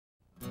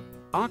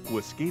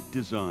Aquascape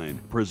Design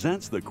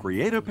presents the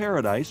Create a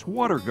Paradise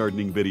water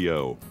gardening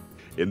video.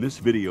 In this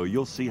video,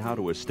 you'll see how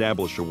to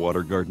establish a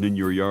water garden in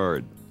your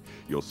yard.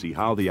 You'll see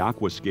how the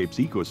Aquascape's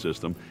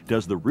ecosystem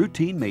does the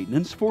routine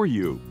maintenance for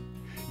you.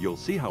 You'll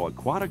see how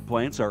aquatic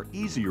plants are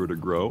easier to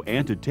grow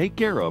and to take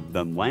care of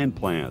than land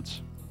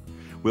plants.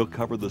 We'll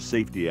cover the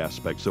safety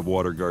aspects of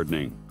water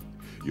gardening.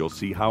 You'll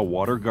see how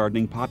water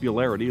gardening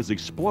popularity is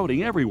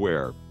exploding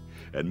everywhere.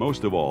 And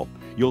most of all,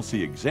 you'll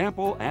see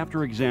example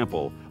after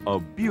example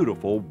of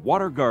beautiful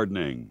water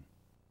gardening.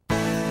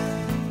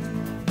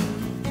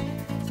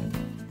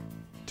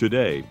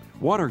 Today,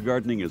 water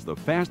gardening is the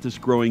fastest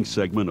growing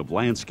segment of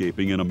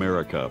landscaping in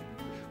America.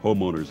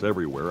 Homeowners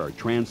everywhere are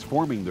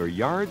transforming their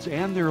yards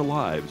and their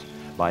lives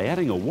by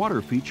adding a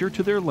water feature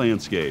to their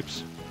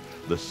landscapes.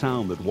 The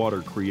sound that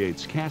water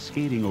creates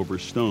cascading over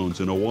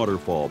stones in a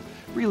waterfall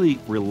really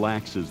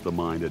relaxes the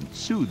mind and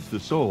soothes the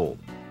soul.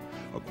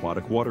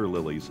 Aquatic water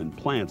lilies and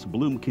plants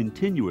bloom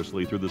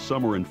continuously through the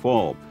summer and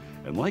fall,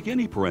 and like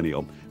any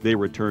perennial, they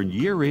return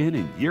year in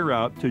and year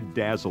out to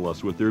dazzle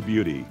us with their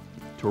beauty.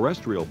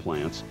 Terrestrial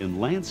plants and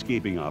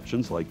landscaping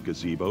options like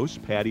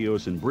gazebos,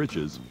 patios, and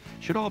bridges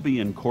should all be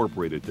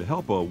incorporated to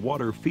help a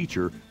water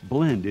feature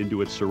blend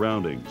into its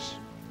surroundings.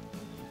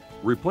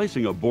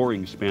 Replacing a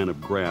boring span of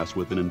grass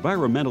with an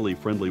environmentally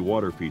friendly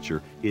water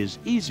feature is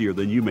easier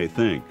than you may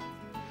think.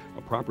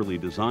 A properly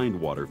designed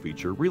water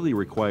feature really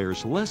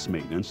requires less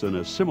maintenance than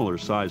a similar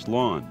sized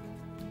lawn.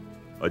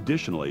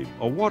 Additionally,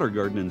 a water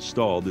garden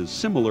installed is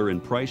similar in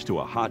price to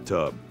a hot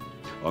tub.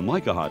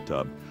 Unlike a hot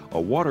tub,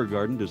 a water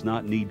garden does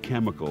not need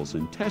chemicals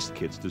and test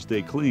kits to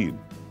stay clean.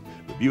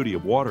 The beauty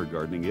of water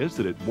gardening is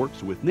that it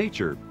works with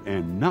nature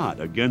and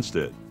not against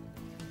it.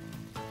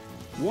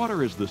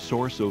 Water is the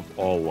source of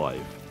all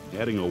life.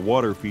 Adding a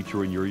water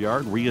feature in your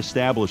yard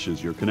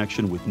reestablishes your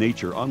connection with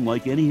nature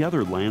unlike any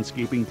other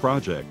landscaping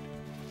project.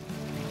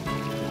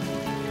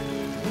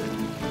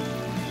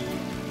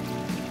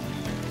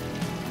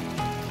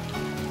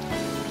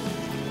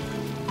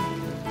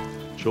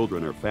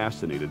 Children are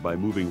fascinated by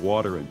moving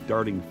water and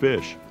darting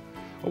fish.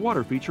 A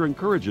water feature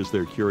encourages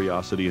their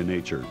curiosity in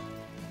nature.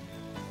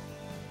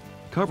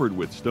 Covered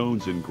with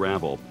stones and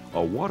gravel,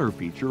 a water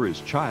feature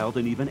is child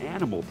and even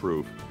animal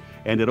proof,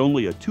 and at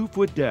only a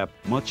 2-foot depth,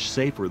 much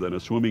safer than a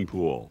swimming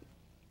pool.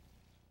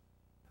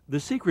 The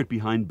secret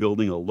behind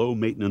building a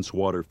low-maintenance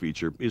water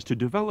feature is to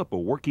develop a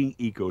working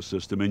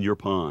ecosystem in your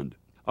pond.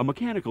 A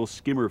mechanical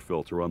skimmer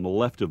filter on the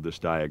left of this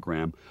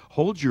diagram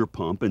holds your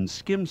pump and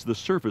skims the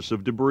surface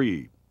of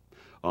debris.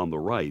 On the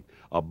right,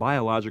 a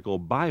biological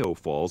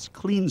biofalls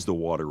cleans the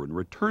water and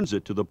returns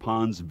it to the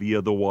ponds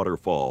via the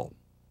waterfall.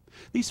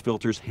 These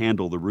filters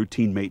handle the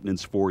routine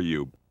maintenance for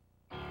you.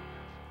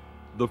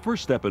 The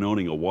first step in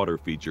owning a water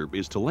feature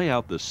is to lay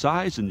out the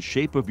size and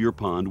shape of your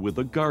pond with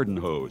a garden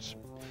hose.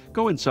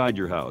 Go inside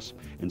your house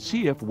and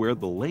see if where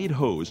the laid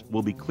hose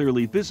will be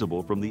clearly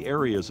visible from the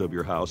areas of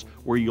your house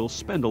where you'll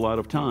spend a lot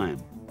of time.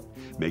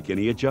 Make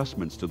any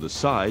adjustments to the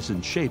size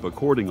and shape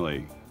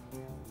accordingly.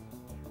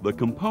 The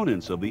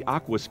components of the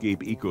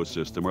Aquascape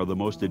ecosystem are the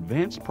most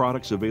advanced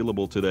products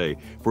available today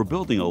for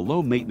building a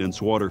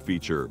low-maintenance water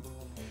feature.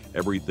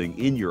 Everything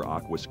in your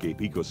Aquascape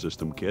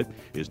ecosystem kit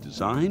is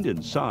designed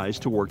and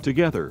sized to work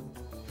together.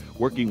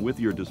 Working with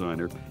your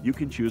designer, you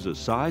can choose a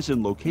size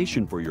and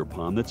location for your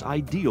pond that's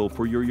ideal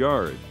for your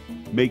yard.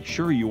 Make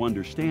sure you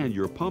understand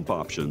your pump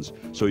options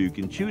so you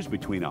can choose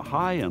between a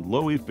high and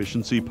low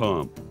efficiency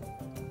pump.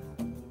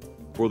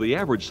 For the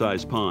average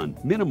size pond,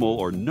 minimal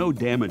or no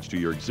damage to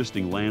your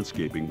existing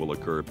landscaping will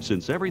occur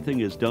since everything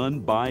is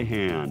done by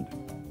hand.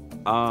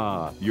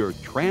 Your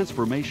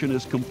transformation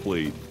is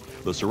complete.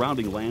 The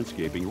surrounding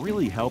landscaping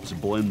really helps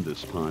blend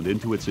this pond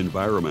into its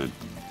environment.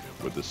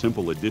 With the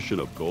simple addition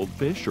of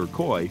goldfish or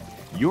koi,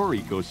 your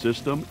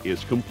ecosystem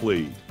is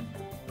complete.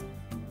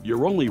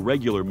 Your only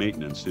regular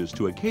maintenance is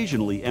to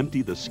occasionally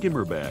empty the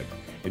skimmer bag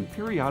and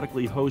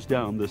periodically hose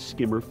down the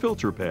skimmer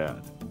filter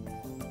pad.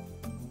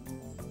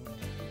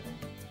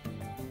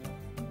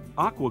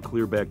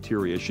 AquaClear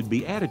bacteria should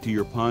be added to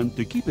your pond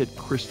to keep it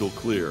crystal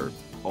clear.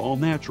 All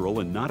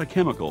natural and not a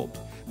chemical,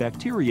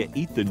 bacteria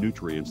eat the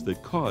nutrients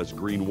that cause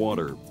green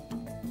water.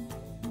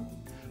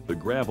 The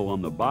gravel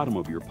on the bottom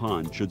of your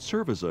pond should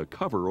serve as a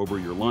cover over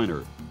your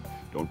liner.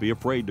 Don't be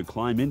afraid to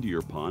climb into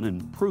your pond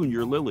and prune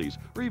your lilies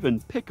or even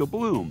pick a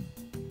bloom.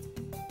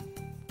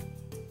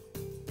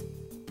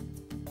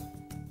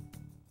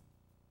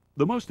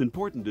 The most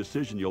important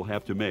decision you'll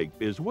have to make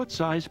is what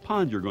size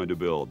pond you're going to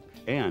build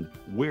and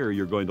where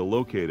you're going to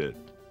locate it.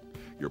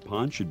 Your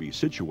pond should be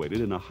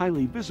situated in a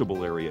highly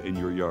visible area in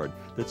your yard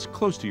that's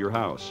close to your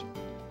house.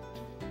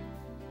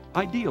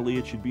 Ideally,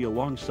 it should be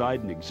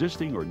alongside an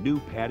existing or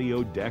new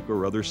patio, deck,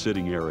 or other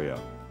sitting area.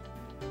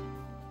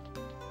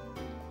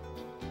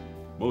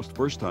 Most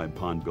first-time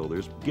pond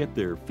builders get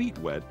their feet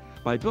wet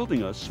by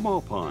building a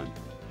small pond.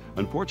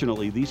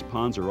 Unfortunately, these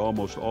ponds are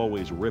almost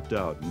always ripped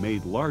out and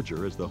made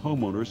larger as the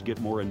homeowners get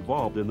more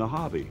involved in the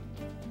hobby.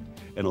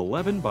 An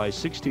 11 by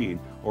 16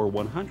 or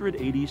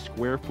 180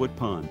 square foot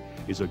pond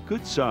is a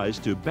good size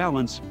to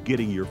balance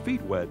getting your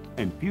feet wet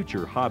and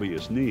future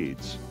hobbyist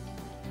needs.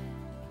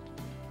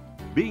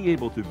 Being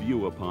able to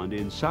view a pond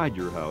inside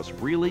your house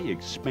really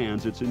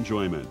expands its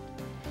enjoyment.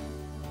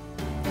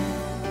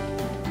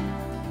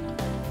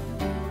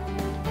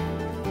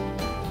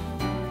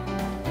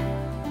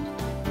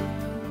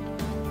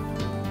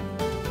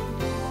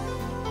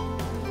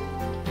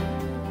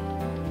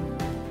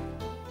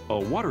 A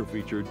water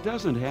feature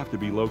doesn't have to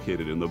be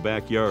located in the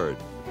backyard.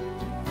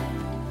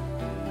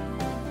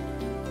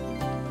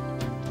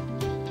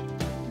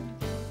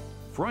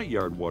 Front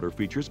yard water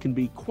features can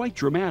be quite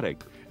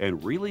dramatic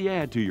and really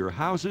add to your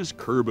house's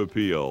curb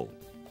appeal.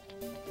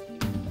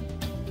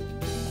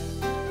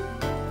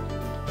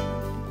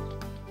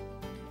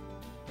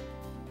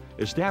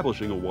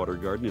 Establishing a water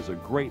garden is a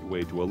great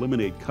way to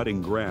eliminate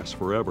cutting grass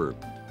forever.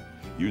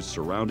 Use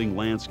surrounding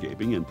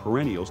landscaping and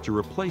perennials to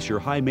replace your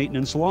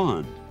high-maintenance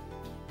lawn.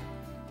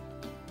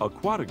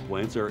 Aquatic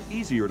plants are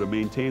easier to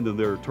maintain than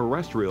their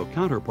terrestrial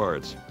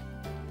counterparts.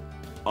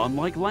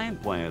 Unlike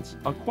land plants,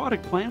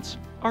 aquatic plants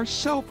are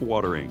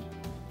self-watering.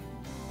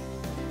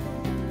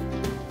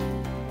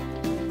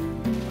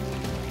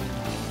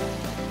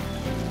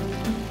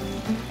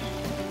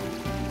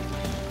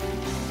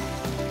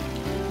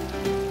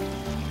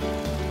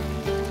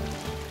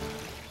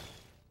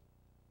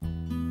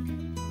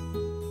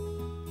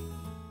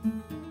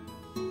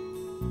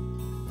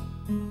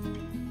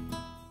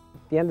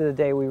 At the end of the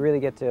day, we really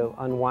get to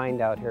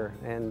unwind out here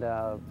and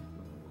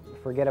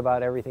forget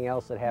about everything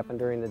else that happened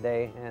during the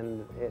day,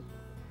 and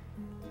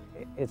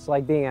it's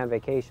like being on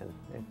vacation.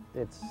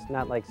 It's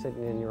not like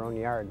sitting in your own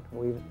yard.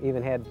 We've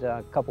even had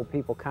a couple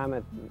people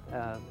comment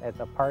at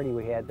the party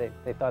we had,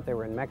 they thought they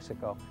were in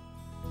Mexico.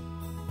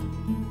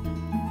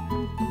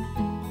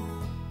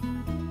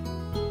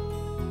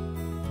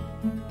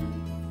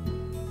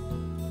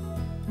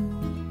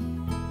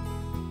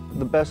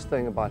 The best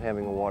thing about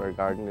having a water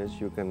garden is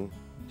you can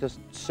just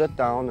sit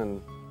down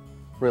and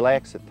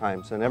relax at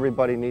times, and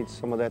everybody needs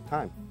some of that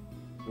time,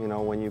 you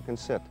know, when you can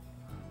sit,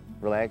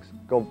 relax,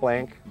 go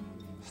blank,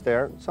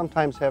 stare,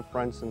 sometimes have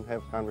friends and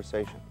have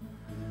conversation.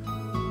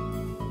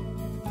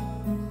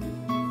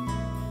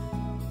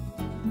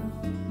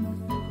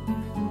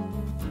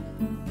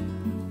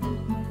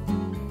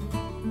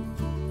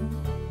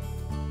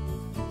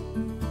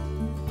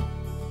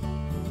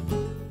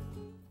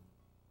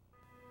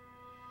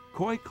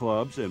 Koi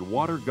clubs and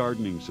water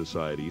gardening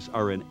societies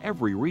are in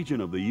every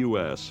region of the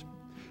U.S.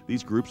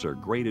 These groups are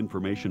great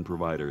information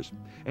providers,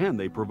 and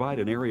they provide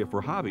an area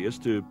for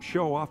hobbyists to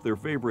show off their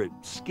favorite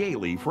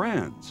scaly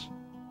friends.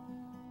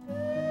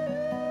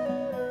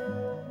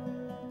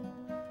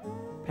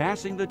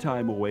 Passing the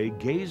time away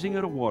gazing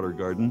at a water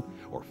garden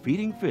or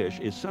feeding fish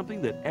is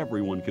something that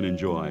everyone can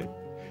enjoy.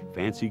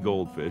 Fancy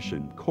goldfish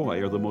and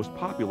koi are the most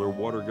popular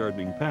water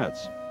gardening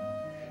pets.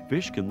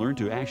 Fish can learn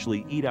to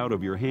actually eat out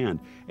of your hand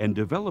and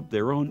develop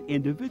their own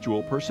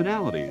individual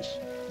personalities.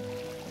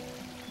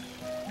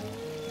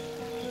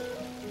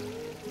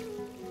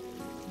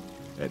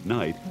 At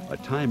night, a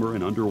timer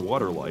and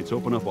underwater lights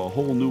open up a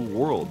whole new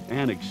world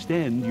and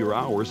extend your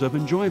hours of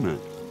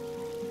enjoyment.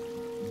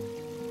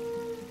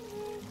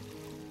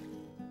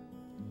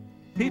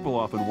 People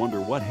often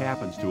wonder what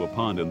happens to a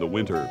pond in the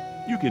winter.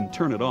 You can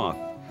turn it off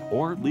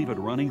or leave it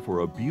running for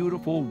a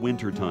beautiful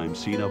wintertime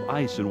scene of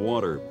ice and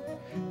water.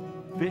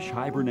 Fish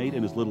hibernate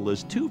in as little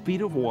as 2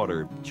 feet of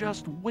water,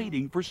 just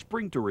waiting for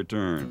spring to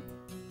return.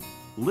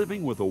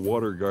 Living with a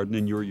water garden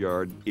in your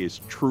yard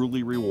is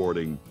truly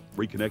rewarding.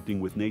 Reconnecting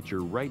with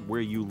nature right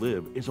where you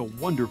live is a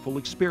wonderful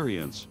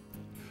experience.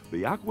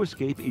 The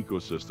Aquascape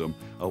ecosystem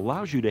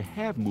allows you to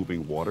have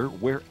moving water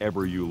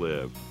wherever you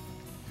live.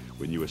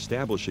 When you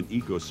establish an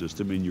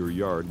ecosystem in your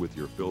yard with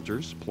your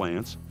filters,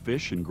 plants,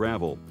 fish, and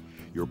gravel,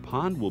 your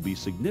pond will be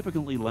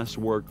significantly less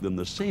work than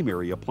the same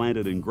area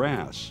planted in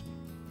grass.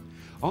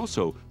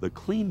 Also, the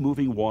clean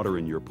moving water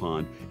in your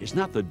pond is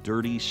not the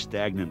dirty,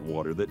 stagnant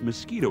water that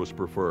mosquitoes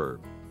prefer.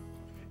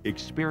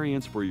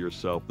 Experience for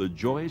yourself the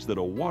joys that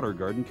a water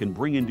garden can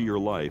bring into your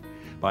life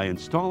by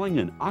installing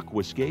an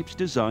Aquascape's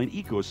design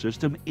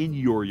ecosystem in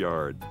your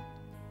yard.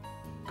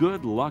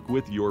 Good luck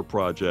with your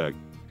project,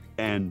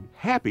 and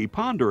happy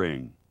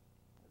pondering!